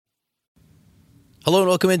Hello and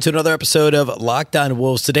welcome into another episode of Locked On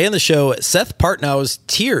Wolves. Today on the show, Seth Partnow's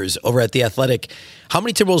tiers over at The Athletic. How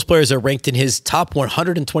many Timberwolves players are ranked in his top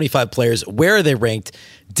 125 players? Where are they ranked?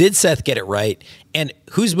 Did Seth get it right? And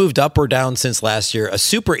who's moved up or down since last year? A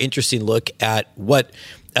super interesting look at what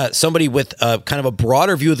somebody with kind of a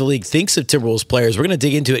broader view of the league thinks of Timberwolves players. We're going to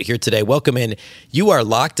dig into it here today. Welcome in. You are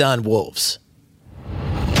Locked On Wolves.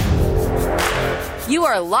 You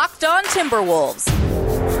are Locked On Timberwolves,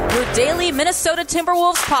 your daily Minnesota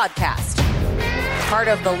Timberwolves podcast. Part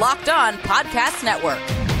of the Locked On Podcast Network.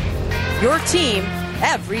 Your team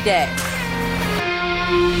every day.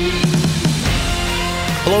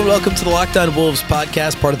 Hello and welcome to the Locked On Wolves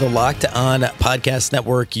podcast, part of the Locked On Podcast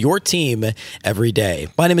Network, your team every day.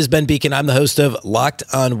 My name is Ben Beacon. I'm the host of Locked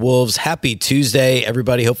On Wolves. Happy Tuesday,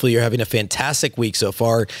 everybody. Hopefully you're having a fantastic week so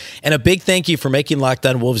far. And a big thank you for making Locked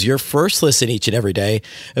On Wolves your first listen each and every day.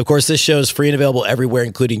 Of course, this show is free and available everywhere,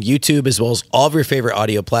 including YouTube, as well as all of your favorite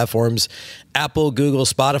audio platforms. Apple, Google,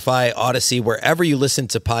 Spotify, Odyssey, wherever you listen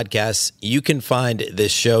to podcasts, you can find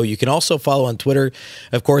this show. You can also follow on Twitter,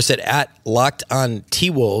 of course, at Locked On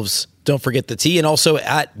T-Wolves. Don't forget the T, and also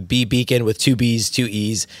at B Beacon with two B's, two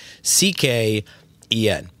E's,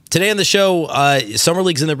 C-K-E-N. Today on the show, Summer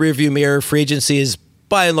League's in the rearview mirror. Free agency is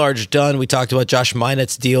by and large done. We talked about Josh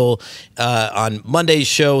Minett's deal on Monday's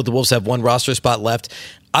show. The Wolves have one roster spot left.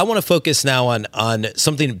 I want to focus now on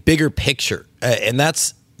something bigger picture, and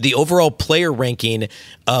that's the overall player ranking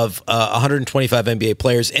of 125 NBA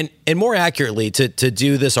players. And more accurately, to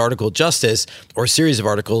do this article justice, or series of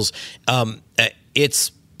articles,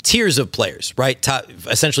 it's tiers of players, right?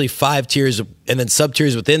 Essentially 5 tiers and then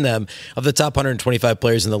sub-tiers within them of the top 125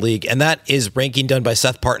 players in the league. And that is ranking done by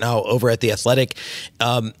Seth Partnow over at The Athletic.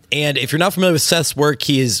 And if you're not familiar with Seth's work,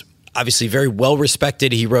 he is obviously very well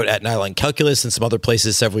respected. He wrote at Nylon Calculus and some other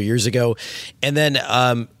places several years ago, and then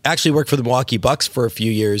actually worked for the Milwaukee Bucks for a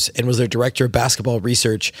few years and was their director of basketball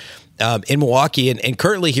research in Milwaukee. And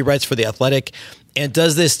currently he writes for The Athletic and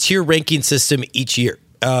does this tier ranking system each year.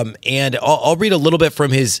 And I'll read a little bit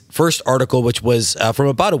from his first article, which was from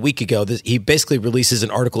about a week ago. He basically releases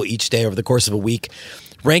an article each day over the course of a week,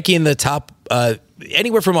 ranking the top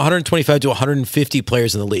anywhere from 125 to 150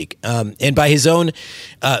 players in the league. And by his own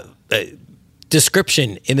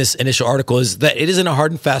description in this initial article is that it isn't a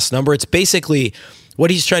hard and fast number. It's basically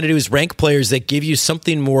what he's trying to do is rank players that give you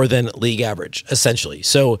something more than league average, essentially.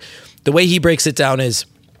 So the way he breaks it down is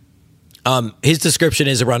his description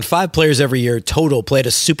is around 5 players every year total play at a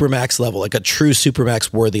supermax level, like a true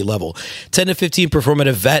supermax worthy level. 10 to 15 perform at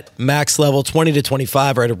a vet max level, 20 to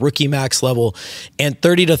 25 are at a rookie max level, and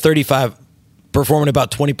 30 to 35 performing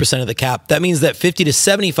about 20% of the cap. That means that 50 to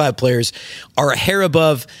 75 players are a hair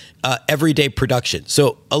above everyday production.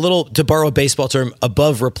 So a little, to borrow a baseball term,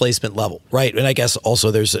 above replacement level, right? And I guess also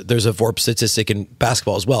there's a VORP statistic in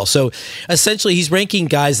basketball as well. So essentially he's ranking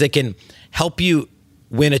guys that can help you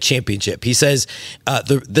win a championship. He says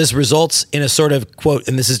this results in a sort of, quote,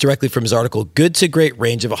 and this is directly from his article, good to great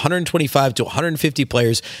range of 125 to 150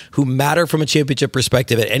 players who matter from a championship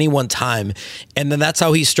perspective at any one time. And then that's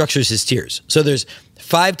how he structures his tiers. So there's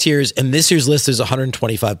 5 tiers, and this year's list is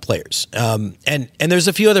 125 players. And there's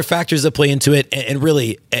a few other factors that play into it. And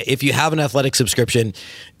really, if you have an Athletic subscription,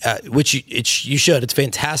 which you should, it's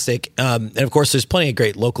fantastic. And of course, there's plenty of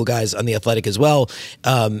great local guys on The Athletic as well.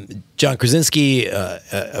 John Krasinski,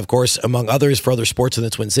 of course, among others for other sports in the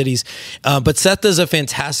Twin Cities. But Seth does a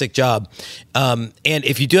fantastic job. And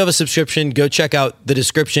if you do have a subscription, go check out the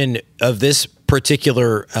description of this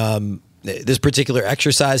particular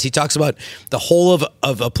exercise. He talks about the whole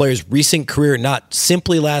of a player's recent career, not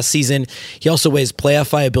simply last season. He also weighs playoff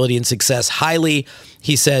viability and success highly.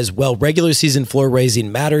 He says, well, regular season floor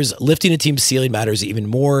raising matters. Lifting a team's ceiling matters even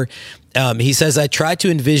more. He says, I try to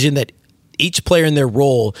envision that each player in their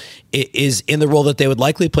role is in the role that they would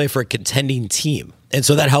likely play for a contending team. And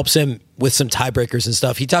so that helps him with some tiebreakers and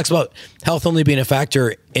stuff. He talks about health only being a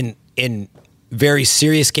factor in very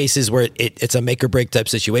serious cases where it's a make or break type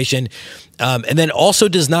situation. And then also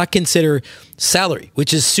does not consider salary,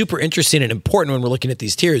 which is super interesting and important when we're looking at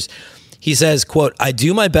these tiers. He says, quote, I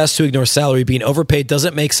do my best to ignore salary. Being overpaid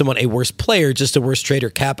doesn't make someone a worse player, just a worse trade or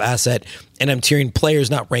cap asset. And I'm tiering players,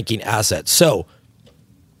 not ranking assets. So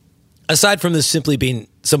aside from this simply being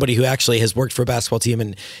somebody who actually has worked for a basketball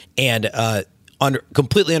team and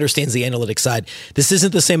completely understands the analytics side, this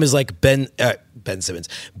isn't the same as like Bill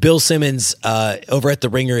Simmons over at The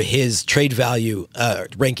Ringer, his trade value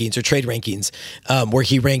rankings or trade rankings, where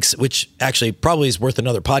he ranks, which actually probably is worth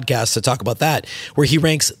another podcast to talk about that, where he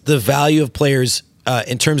ranks the value of players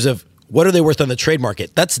in terms of What are they worth on the trade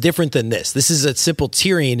market? That's different than this. This is a simple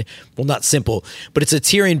tiering. Well, not simple, but it's a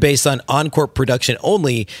tiering based on-court production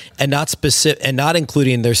only, and not specific, and not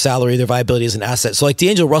including their salary, their viability as an asset. So, like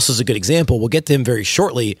D'Angelo Russell is a good example. We'll get to him very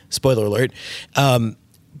shortly. Spoiler alert.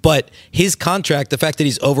 But his contract, the fact that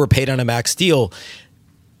he's overpaid on a max deal,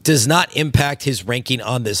 does not impact his ranking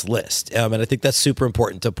on this list. And I think that's super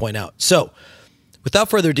important to point out. So, without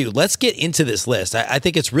further ado, let's get into this list. I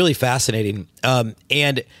think it's really fascinating.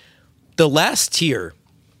 And the last tier,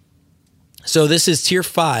 so this is tier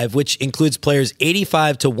 5, which includes players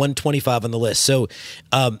 85 to 125 on the list. So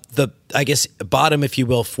I guess bottom, if you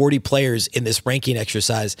will, 40 players in this ranking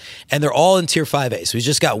exercise, and they're all in tier 5A. So we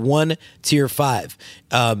just got one tier 5.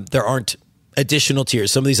 There aren't additional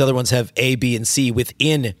tiers. Some of these other ones have A, B, and C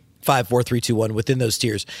within 5, 4, 3, 2, 1 within those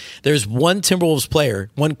tiers. There's one current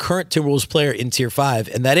Timberwolves player in tier 5,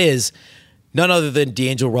 and that is none other than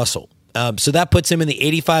D'Angelo Russell. So that puts him in the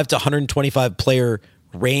 85 to 125 player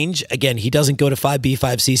range. Again, he doesn't go to 5B,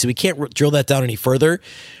 5C, so we can't drill that down any further.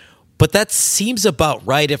 But that seems about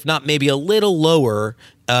right, if not maybe a little lower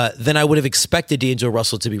than I would have expected D'Angelo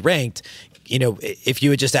Russell to be ranked. You know, if you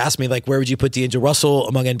had just asked me, like, where would you put D'Angelo Russell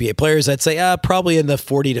among NBA players, I'd say probably in the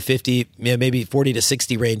 40 to 50, maybe 40 to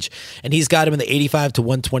 60 range. And he's got him in the 85 to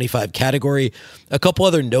 125 category. A couple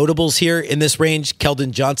other notables here in this range.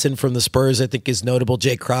 Keldon Johnson from the Spurs, I think, is notable.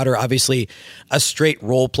 Jay Crowder, obviously a straight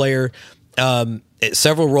role player.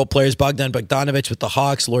 Several role players, Bogdan Bogdanović with the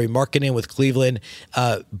Hawks, Lauri Markkanen with Cleveland,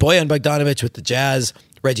 Bojan Bogdanović with the Jazz,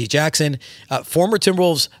 Reggie Jackson. Former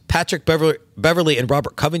Timberwolves, Patrick Beverley and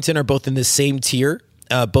Robert Covington are both in the same tier.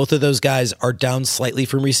 Both of those guys are down slightly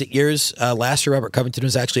from recent years. Last year, Robert Covington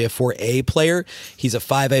was actually a 4A player. He's a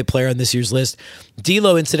 5A player on this year's list.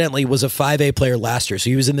 D'Lo, incidentally, was a 5A player last year.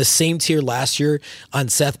 So he was in the same tier last year on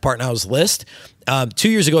Seth Partnow's list. 2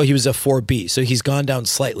 years ago, he was a 4B. So he's gone down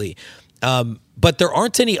slightly. But there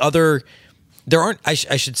aren't any other... I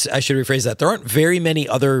should rephrase that. There aren't very many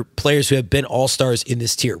other players who have been all-stars in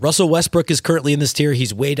this tier. Russell Westbrook is currently in this tier.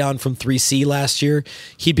 He's way down from 3C last year.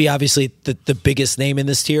 He'd be obviously the biggest name in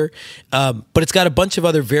this tier. But it's got a bunch of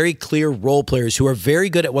other very clear role players who are very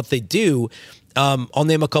good at what they do. I'll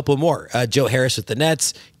name a couple more. Joe Harris with the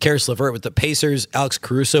Nets, Karis LeVert with the Pacers, Alex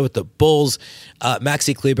Caruso with the Bulls,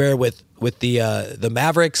 Maxi Kleber with the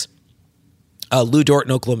Mavericks. Lou Dort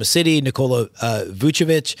in Oklahoma City, Nikola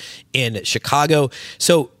Vucevic in Chicago.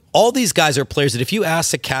 So all these guys are players that if you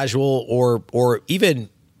ask a casual or even,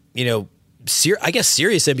 I guess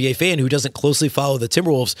serious NBA fan who doesn't closely follow the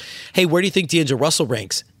Timberwolves, hey, where do you think D'Angelo Russell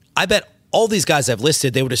ranks? I bet all these guys I've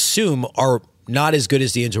listed, they would assume are not as good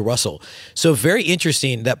as D'Angelo Russell. So very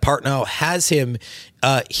interesting that Partnow has him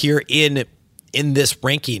here in this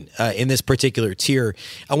ranking, in this particular tier.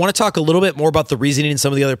 I want to talk a little bit more about the reasoning and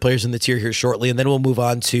some of the other players in the tier here shortly, and then we'll move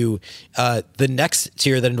on to the next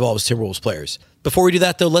tier that involves Timberwolves players. Before we do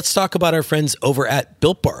that, though, let's talk about our friends over at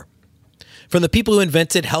Built Bar. From the people who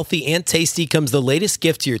invented healthy and tasty comes the latest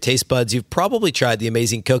gift to your taste buds. You've probably tried the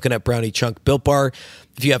amazing coconut brownie chunk Built Bar.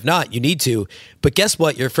 If you have not, you need to. But guess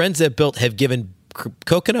what? Your friends at Built have given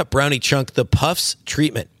coconut brownie chunk the Puffs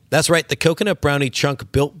treatment. That's right, the coconut brownie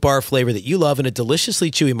chunk Built Bar flavor that you love and a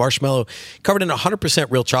deliciously chewy marshmallow covered in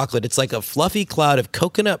 100% real chocolate. It's like a fluffy cloud of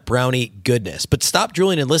coconut brownie goodness. But stop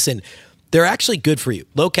drooling and listen. They're actually good for you.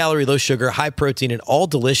 Low calorie, low sugar, high protein, and all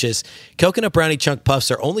delicious. Coconut brownie chunk puffs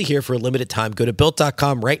are only here for a limited time. Go to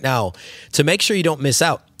Built.com right now to make sure you don't miss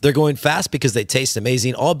out. They're going fast because they taste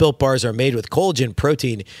amazing. All Built Bars are made with collagen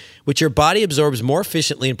protein, which your body absorbs more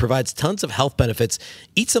efficiently and provides tons of health benefits.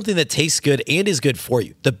 Eat something that tastes good and is good for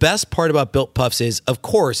you. The best part about Built Puffs is, of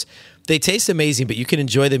course, they taste amazing, but you can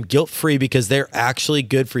enjoy them guilt-free because they're actually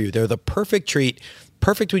good for you. They're the perfect treat.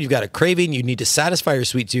 Perfect when you've got a craving, you need to satisfy your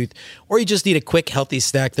sweet tooth, or you just need a quick, healthy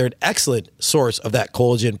snack. They're an excellent source of that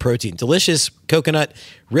collagen protein. Delicious coconut,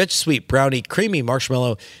 rich, sweet brownie, creamy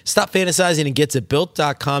marshmallow. Stop fantasizing and get to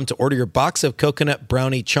Built.com to order your box of coconut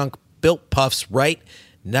brownie chunk Built Puffs right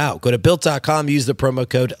now. Go to Built.com, use the promo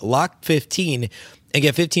code LOCKED15 and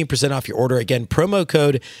get 15% off your order. Again, promo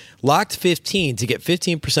code LOCKED15 to get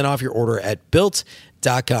 15% off your order at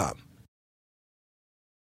Built.com.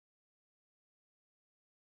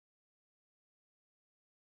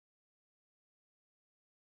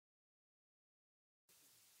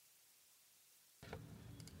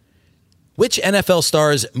 Which NFL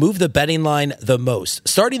stars move the betting line the most?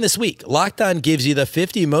 Starting this week, Locked On gives you the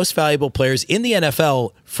 50 most valuable players in the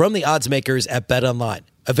NFL from the odds makers at BetOnline.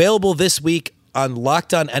 Available this week on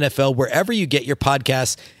Locked On NFL, wherever you get your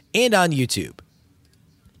podcasts and on YouTube.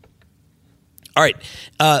 All right,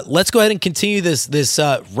 let's go ahead and continue this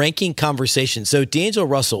ranking conversation. So D'Angelo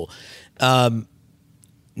Russell,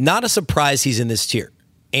 not a surprise he's in this tier.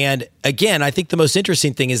 And again, I think the most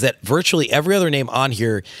interesting thing is that virtually every other name on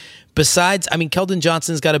here, besides, Keldon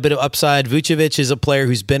Johnson's got a bit of upside. Vucevic is a player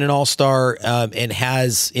who's been an all-star and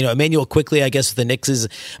has, Emmanuel Quickley, I guess, with the Knicks is.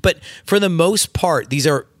 But for the most part, these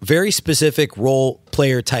are very specific role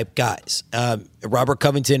player type guys. Robert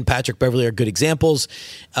Covington, Patrick Beverley are good examples.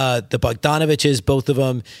 The Bogdanoviches, both of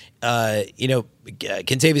them.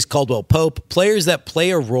 Kentavious Caldwell-Pope, players that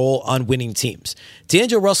play a role on winning teams.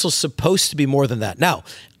 D'Angelo Russell's supposed to be more than that. Now,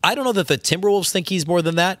 I don't know that the Timberwolves think he's more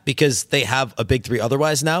than that because they have a big three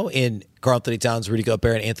otherwise now in Karl-Anthony Towns, Rudy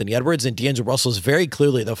Gobert, and Anthony Edwards, and D'Angelo Russell is very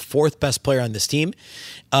clearly the fourth best player on this team.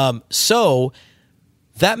 So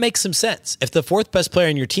that makes some sense. If the fourth best player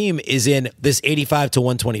on your team is in this 85 to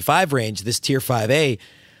 125 range, this tier 5A,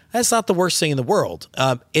 that's not the worst thing in the world.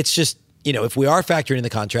 It's just, if we are factoring in the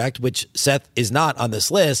contract, which Seth is not on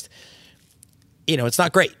this list, it's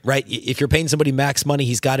not great, right? If you're paying somebody max money,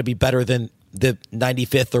 he's got to be better than the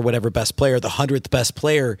 95th or whatever best player, the 100th best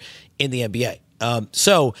player in the NBA.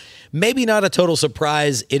 So maybe not a total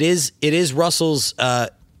surprise. It is Russell's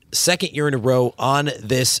second year in a row on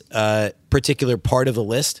this particular part of the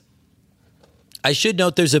list. I should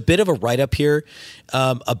note there's a bit of a write-up here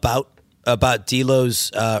about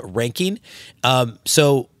D'Lo's ranking.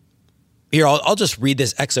 So here, I'll just read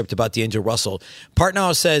this excerpt about D'Angelo Russell.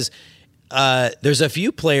 Partnow says, there's a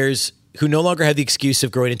few players who no longer have the excuse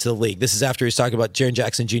of growing into the league. This is after he's talking about Jaren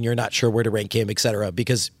Jackson Jr., not sure where to rank him, et cetera,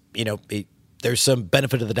 because, there's some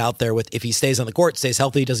benefit of the doubt there with if he stays on the court, stays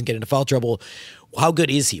healthy, doesn't get into foul trouble. How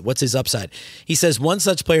good is he? What's his upside? He says one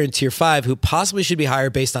such player in tier 5 who possibly should be higher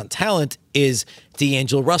based on talent is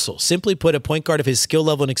D'Angelo Russell. Simply put, a point guard of his skill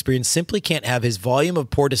level and experience simply can't have his volume of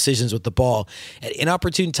poor decisions with the ball at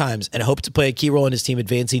inopportune times and hope to play a key role in his team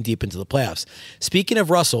advancing deep into the playoffs. Speaking of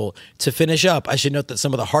Russell, to finish up, I should note that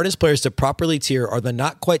some of the hardest players to properly tier are the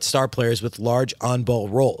not quite star players with large on-ball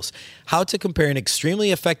roles. How to compare an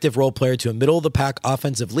extremely effective role player to a middle-of-the-pack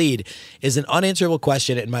offensive lead is an unanswerable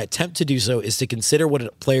question, and my attempt to do so is to consider what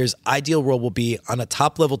a player's ideal role will be on a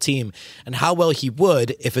top-level team and how well he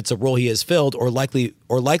would, if it's a role he has filled, or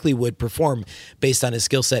likely would perform based on his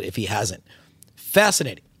skill set if he hasn't.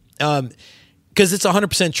 Fascinating. Because it's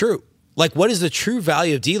 100% true. Like, what is the true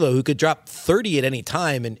value of D'Lo, who could drop 30 at any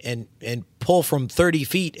time and pull from 30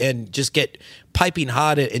 feet and just get piping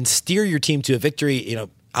hot and steer your team to a victory?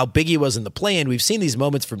 How big he was in the play-in. We've seen these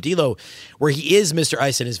moments from D'Lo where he is Mr.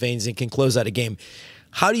 Ice in his veins and can close out a game.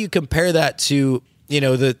 How do you compare that to,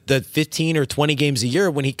 the 15 or 20 games a year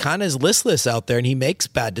when he kind of is listless out there and he makes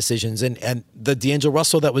bad decisions, and the D'Angelo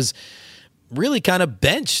Russell that was really kind of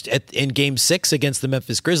benched in Game 6 against the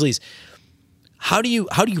Memphis Grizzlies? How do you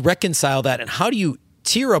reconcile that, and how do you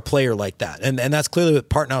tier a player like that? And that's clearly what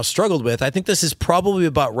Partnow struggled with. I think this is probably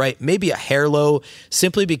about right, maybe a hair low,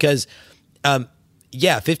 simply because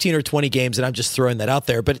 15 or 20 games, and I'm just throwing that out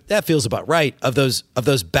there, but that feels about right. Of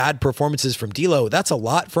those bad performances from D'Lo, that's a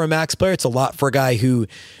lot for a max player. It's a lot for a guy who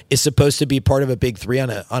is supposed to be part of a big three on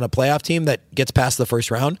a playoff team that gets past the first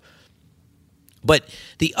round. But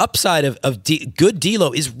the upside of good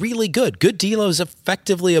D'Lo is really good. Good D'Lo is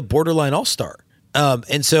effectively a borderline all-star.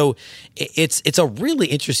 And so it's a really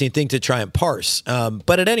interesting thing to try and parse.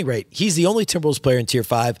 But at any rate, he's the only Timberwolves player in tier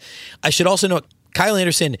 5. I should also note Kyle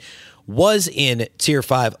Anderson was in tier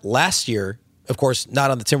 5 last year. Of course, not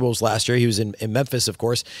on the Timberwolves last year. He was in Memphis, of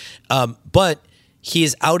course. But he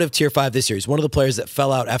is out of tier 5 this year. He's one of the players that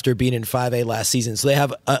fell out after being in 5A last season. So they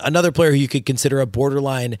have another player who you could consider a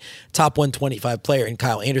borderline top 125 player in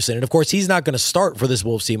Kyle Anderson. And of course, he's not going to start for this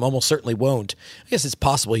Wolves team. Almost certainly won't. I guess it's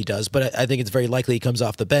possible he does, but I think it's very likely he comes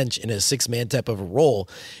off the bench in a 6-man type of a role.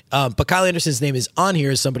 But Kyle Anderson's name is on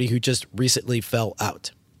here as somebody who just recently fell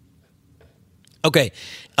out. Okay,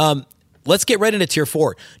 let's get right into tier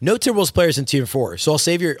 4. No Timberwolves players in tier 4, so I'll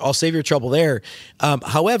save your trouble there.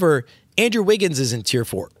 However, Andrew Wiggins is in tier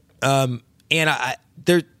 4, and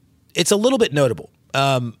it's a little bit notable.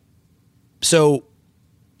 So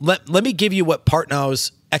let me give you what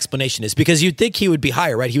Partnow's explanation is, because you'd think he would be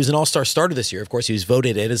higher, right? He was an all-star starter this year. Of course, he was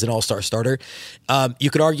voted in as an all-star starter. You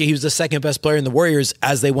could argue he was the second best player in the Warriors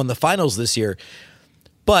as they won the finals this year,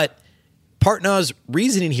 but Partnow's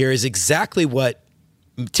reasoning here is exactly what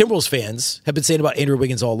Timberwolves fans have been saying about Andrew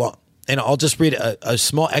Wiggins all along. And I'll just read a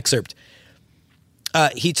small excerpt.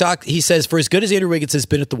 He says, for as good as Andrew Wiggins has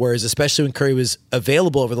been at the Warriors, especially when Curry was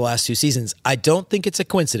available over the last 2 seasons, I don't think it's a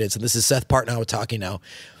coincidence, and this is Seth Partnow talking now,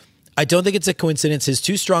 I don't think it's a coincidence. His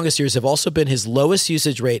two strongest years have also been his lowest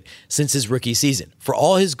usage rate since his rookie season. For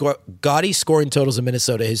all his gaudy scoring totals in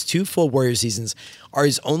Minnesota, his two full Warrior seasons are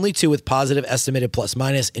his only two with positive estimated plus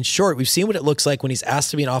minus. In short, we've seen what it looks like when he's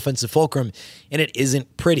asked to be an offensive fulcrum, and it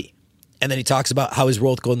isn't pretty. And then he talks about how his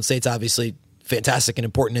role with Golden State's obviously fantastic and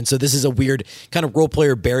important. And so this is a weird kind of role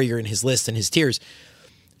player barrier in his list and his tiers.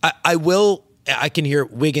 I can hear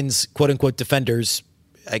Wiggins, quote unquote, defenders.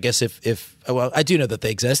 I guess well, I do know that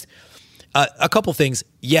they exist. A couple things.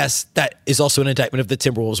 Yes, that is also an indictment of the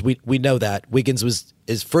Timberwolves. We know that Wiggins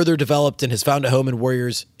is further developed and has found a home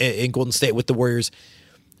in Golden State with the Warriors,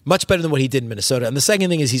 much better than what he did in Minnesota. And the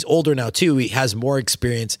second thing is he's older now too. He has more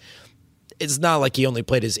experience. It's not like he only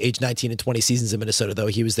played his age 19 and 20 seasons in Minnesota, though.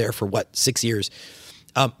 He was there for 6 years.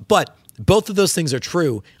 But both of those things are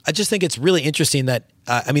true. I just think it's really interesting that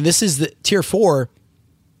this is the tier 4.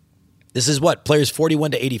 This is what players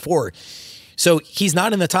 41 to 84. So he's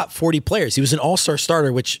not in the top 40 players. He was an all-star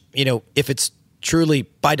starter, which, if it's truly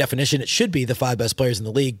by definition, it should be the 5 best players in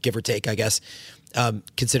the league, give or take, I guess,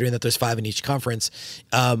 considering that there's 5 in each conference.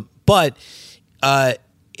 But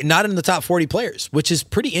not in the top 40 players, which is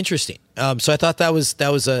pretty interesting. So I thought that was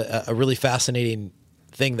a really fascinating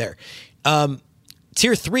thing there.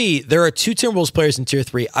 Tier 3, there are 2 Timberwolves players in Tier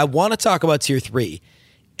 3. I want to talk about Tier 3,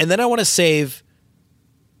 and then I want to save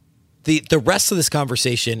the rest of this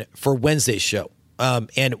conversation for Wednesday's show.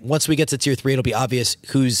 And once we get to Tier 3, it'll be obvious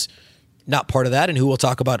who's not part of that and who we'll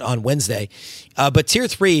talk about on Wednesday. But Tier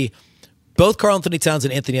 3, both Karl-Anthony Towns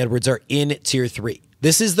and Anthony Edwards are in Tier 3.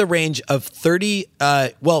 This is the range of 30.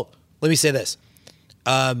 Let me say this.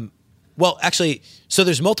 So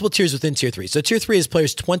there's multiple tiers within Tier 3. So Tier 3 is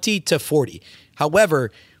players 20 to 40.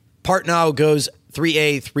 However, part now goes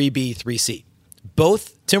 3A, 3B, 3C.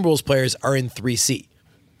 Both Timberwolves players are in 3C.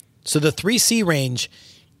 So the 3C range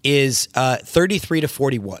is 33 to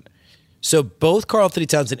 41. So both Karl-Anthony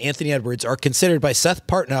Towns and Anthony Edwards are considered by Seth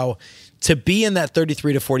Partnow to be in that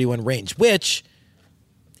 33 to 41 range, which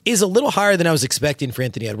is a little higher than I was expecting for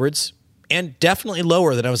Anthony Edwards and definitely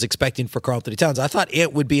lower than I was expecting for Karl-Anthony Towns. I thought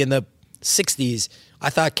Ant would be in the 60s.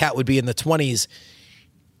 I thought Cat would be in the 20s.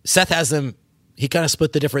 Seth has them. He kind of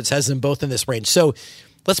split the difference, has them both in this range. So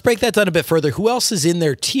let's break that down a bit further. Who else is in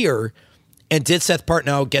their tier? And did Seth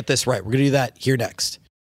Partnow get this right? We're going to do that here next.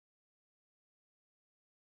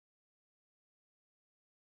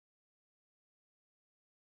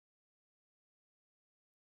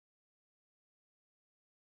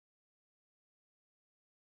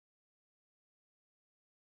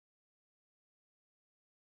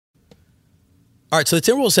 All right, so the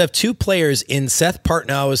Timberwolves have 2 players in Seth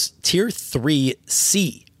Partnow's Tier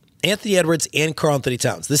 3C, Anthony Edwards and Karl-Anthony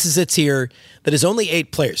Towns. This is a tier that is only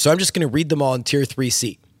 8 players, so I'm just going to read them all in Tier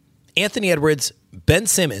 3C. Anthony Edwards, Ben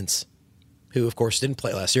Simmons, who of course didn't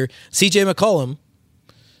play last year, CJ McCollum,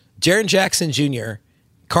 Jaren Jackson Jr.,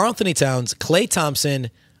 Karl-Anthony Towns, Klay Thompson,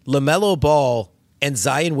 LaMelo Ball, and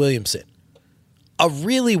Zion Williamson. A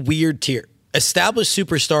really weird tier. Established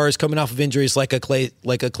superstars coming off of injuries like a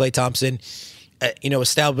Klay Thompson,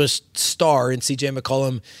 established star in CJ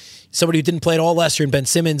McCollum, somebody who didn't play at all last year in Ben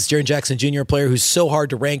Simmons, Jaren Jackson Jr., a player who's so hard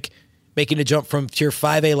to rank, making a jump from Tier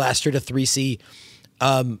 5A last year to 3C.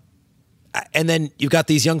 And then you've got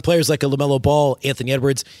these young players like a LaMelo Ball, Anthony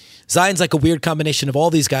Edwards. Zion's like a weird combination of all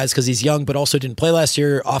these guys because he's young but also didn't play last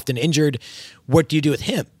year, often injured. What do you do with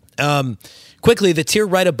him? Quickly, the tier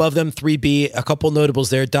right above them, 3B, a couple notables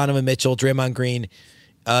there, Donovan Mitchell, Draymond Green,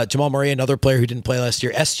 Jamal Murray, another player who didn't play last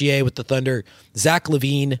year, SGA with the Thunder, Zach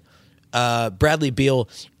LaVine, Bradley Beal,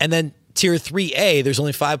 and then Tier 3A, there's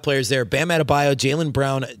only 5 players there, Bam Adebayo, Jaylen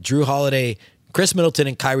Brown, Drew Holiday, Chris Middleton,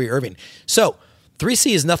 and Kyrie Irving. So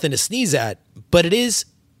 3C is nothing to sneeze at, but it is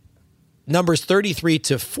numbers 33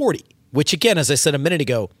 to 40, which again, as I said a minute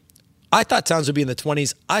ago, I thought Towns would be in the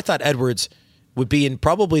 20s. I thought Edwards would be in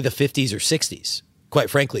probably the 50s or 60s, quite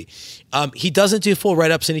frankly. He doesn't do full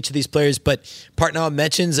write-ups in each of these players, but Partnow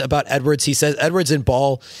mentions about Edwards. He says Edwards and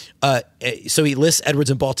Ball, so he lists Edwards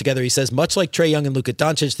and Ball together. He says, much like Trae Young and Luka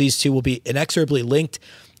Doncic, these two will be inexorably linked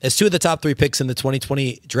as 2 of the top 3 picks in the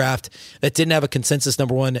 2020 draft that didn't have a consensus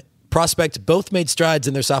number 1 prospect. Both made strides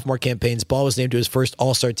in their sophomore campaigns. Ball was named to his first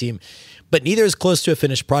All-Star team, but neither is close to a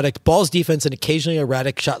finished product. Ball's defense and occasionally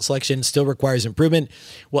erratic shot selection still requires improvement,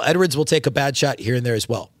 while Edwards will take a bad shot here and there as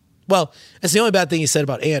well. Well, that's the only bad thing he said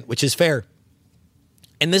about Ant, which is fair.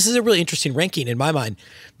 And this is a really interesting ranking in my mind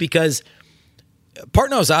because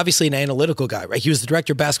Partnow is obviously an analytical guy, right? He was the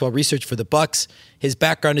director of basketball research for the Bucks. His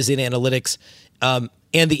background is in analytics. And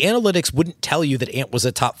the analytics wouldn't tell you that Ant was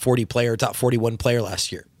a top 40 player, top 41 player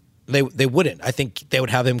last year. They wouldn't. I think they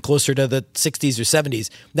would have him closer to the 60s or 70s.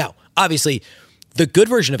 Now, obviously, the good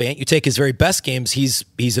version of Ant, you take his very best games, he's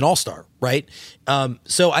an all-star, right?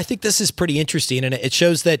 So I think this is pretty interesting, and it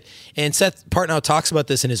shows that, and Seth Partnow talks about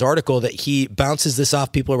this in his article, that he bounces this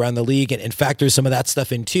off people around the league and factors some of that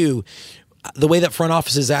stuff into the way that front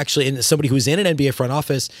offices actually, and somebody who's in an NBA front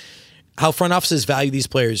office, how front offices value these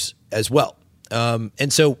players as well.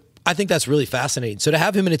 And so I think that's really fascinating. So to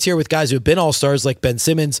have him in a tier with guys who have been all-stars like Ben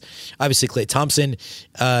Simmons, obviously Klay Thompson,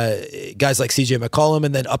 guys like CJ McCollum,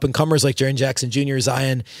 and then up-and-comers like Jaren Jackson Jr.,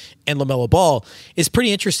 Zion, and LaMelo Ball is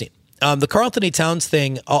pretty interesting. The Karl-Anthony Towns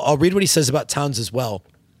thing, I'll read what he says about Towns as well.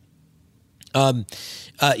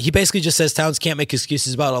 He basically just says Towns can't make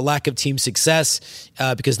excuses about a lack of team success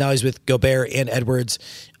because now he's with Gobert and Edwards.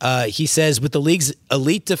 He says with the league's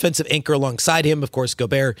elite defensive anchor alongside him, of course,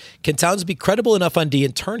 Gobert, can Towns be credible enough on D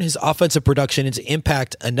and turn his offensive production into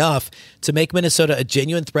impact enough to make Minnesota a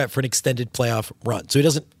genuine threat for an extended playoff run? So he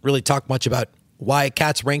doesn't really talk much about why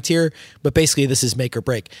Cat's ranked here, but basically this is make or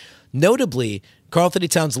break. Notably, Karl-Anthony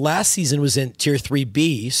Towns last season was in tier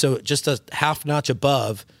 3B, so just a half notch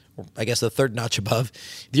above, I guess the third notch above.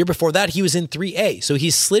 The year before that, he was in 3A. So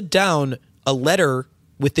he's slid down a letter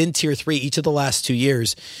within tier 3 each of the last 2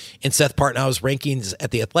 years in Seth Partnow's rankings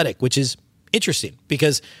at The Athletic, which is interesting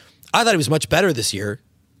because I thought he was much better this year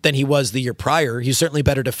than he was the year prior. He was certainly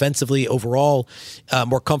better defensively overall,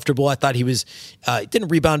 more comfortable. I thought he was, didn't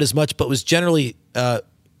rebound as much, but was generally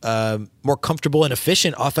more comfortable and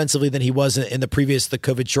efficient offensively than he was in the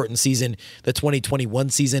COVID-shortened season, the 2021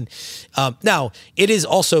 season. Now, it is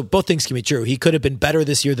also, both things can be true. He could have been better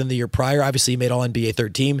this year than the year prior. Obviously, he made All-NBA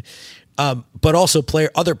third team. But also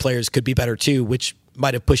other players could be better too, which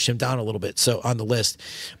might have pushed him down a little bit so on the list.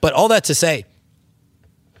 But all that to say,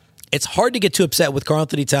 it's hard to get too upset with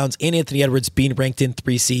Karl-Anthony Towns and Anthony Edwards being ranked in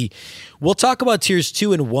 3C. We'll talk about tiers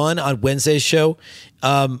 2 and 1 on Wednesday's show.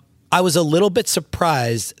 I was a little bit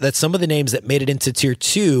surprised that some of the names that made it into tier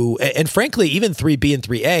 2, and frankly, even 3B and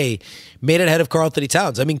 3A, made it ahead of Karl-Anthony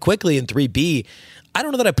Towns. I mean, quickly in 3B, I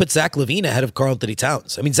don't know that I put Zach LaVine ahead of Karl-Anthony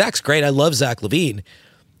Towns. I mean, Zach's great. I love Zach LaVine,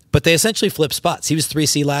 but they essentially flipped spots. He was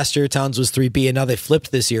 3C last year, Towns was 3B, and now they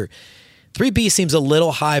flipped this year. 3B seems a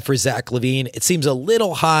little high for Zach LaVine. It seems a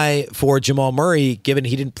little high for Jamal Murray, given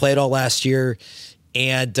he didn't play at all last year.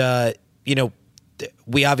 And,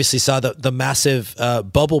 we obviously saw the massive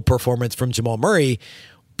bubble performance from Jamal Murray,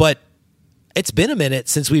 but it's been a minute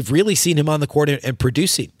since we've really seen him on the court and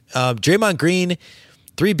producing. Draymond Green,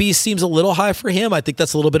 3B seems a little high for him. I think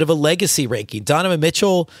that's a little bit of a legacy ranking. Donovan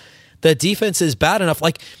Mitchell, the defense is bad enough.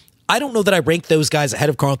 Like, I don't know that I rank those guys ahead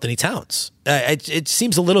of Karl-Anthony Towns. It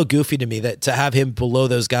seems a little goofy to me that to have him below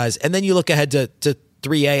those guys. And then you look ahead to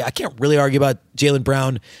 3A. I can't really argue about Jaylen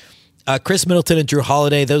Brown, Chris Middleton, and Drew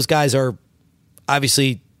Holiday. Those guys are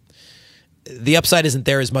obviously, the upside isn't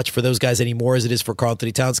there as much for those guys anymore as it is for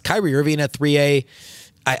Karl-Anthony Towns. Kyrie Irving at 3A.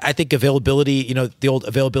 I think availability, the old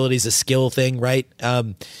availability is a skill thing, right?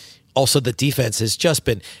 Also, the defense has just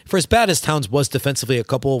been, for as bad as Towns was defensively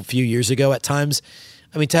a few years ago at times,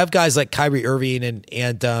 I mean, to have guys like Kyrie Irving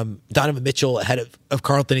and Donovan Mitchell ahead of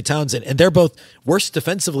Karl-Anthony Towns, and they're both worse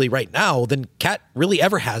defensively right now than Cat really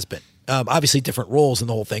ever has been. Obviously, different roles in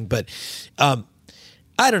the whole thing, but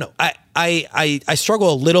I don't know. I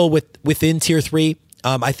struggle a little within tier 3.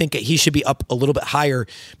 I think he should be up a little bit higher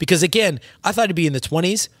because, again, I thought he'd be in the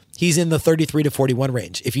 20s. He's in the 33 to 41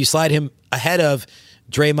 range. If you slide him ahead of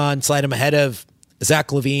Draymond, slide him ahead of Zach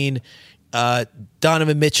LaVine,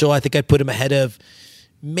 Donovan Mitchell, I think I'd put him ahead of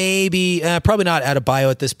maybe, probably not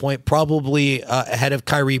Adebayo at this point, probably ahead of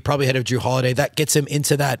Kyrie, probably ahead of Drew Holiday. That gets him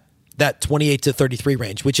into that 28 to 33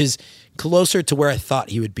 range, which is closer to where I thought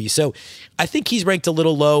he would be. So I think he's ranked a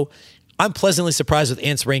little low. I'm pleasantly surprised with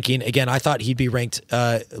Ant's ranking. Again, I thought he'd be ranked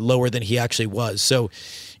lower than he actually was. So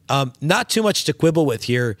not too much to quibble with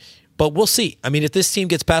here, but we'll see. I mean, if this team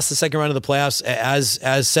gets past the second round of the playoffs,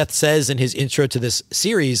 as Seth says in his intro to this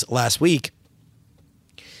series last week,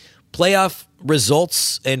 playoff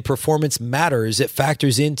results and performance matters. It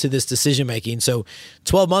factors into this decision making. So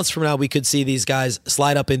 12 months from now, we could see these guys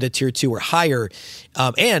slide up into tier 2 or higher.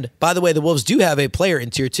 And by the way, the Wolves do have a player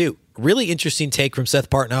in tier 2. Really interesting take from Seth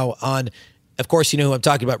Partnow on, of course, you know who I'm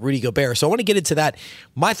talking about, Rudy Gobert. So I want to get into that.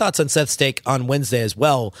 My thoughts on Seth's take on Wednesday as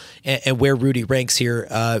well, and where Rudy ranks here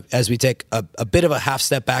as we take a bit of a half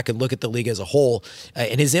step back and look at the league as a whole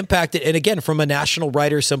and his impact. And again, from a national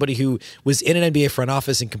writer, somebody who was in an NBA front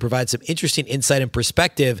office and can provide some interesting insight and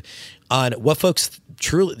perspective on what folks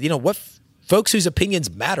truly, what folks whose opinions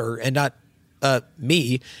matter and not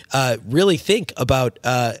me really think about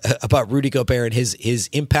Rudy Gobert and his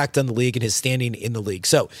impact on the league and his standing in the league.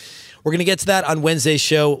 So we're going to get to that on Wednesday's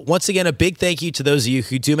show. Once again, a big thank you to those of you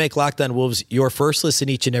who do make Locked On Wolves your first listen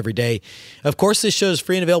each and every day. Of course, this show is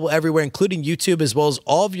free and available everywhere, including YouTube, as well as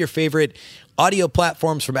all of your favorite audio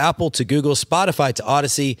platforms from Apple to Google, Spotify to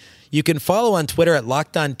Odyssey. You can follow on Twitter at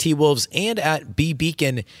Locked On T-Wolves and at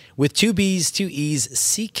BBeacon with 2 B's, 2 E's,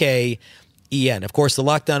 CKEN. Of course, the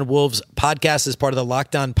Locked On Wolves podcast is part of the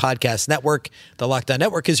Locked On Podcast Network. The Locked On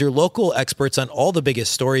Network is your local experts on all the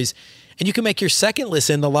biggest stories. And you can make your second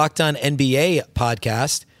listen the Locked On NBA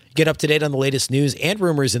podcast. Get up to date on the latest news and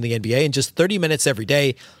rumors in the NBA in just 30 minutes every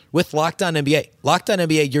day with Locked On NBA. Locked On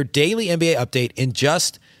NBA, your daily NBA update in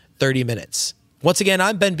just 30 minutes. Once again,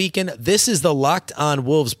 I'm Ben Beacon. This is the Locked On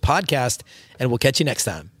Wolves podcast, and we'll catch you next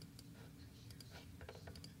time.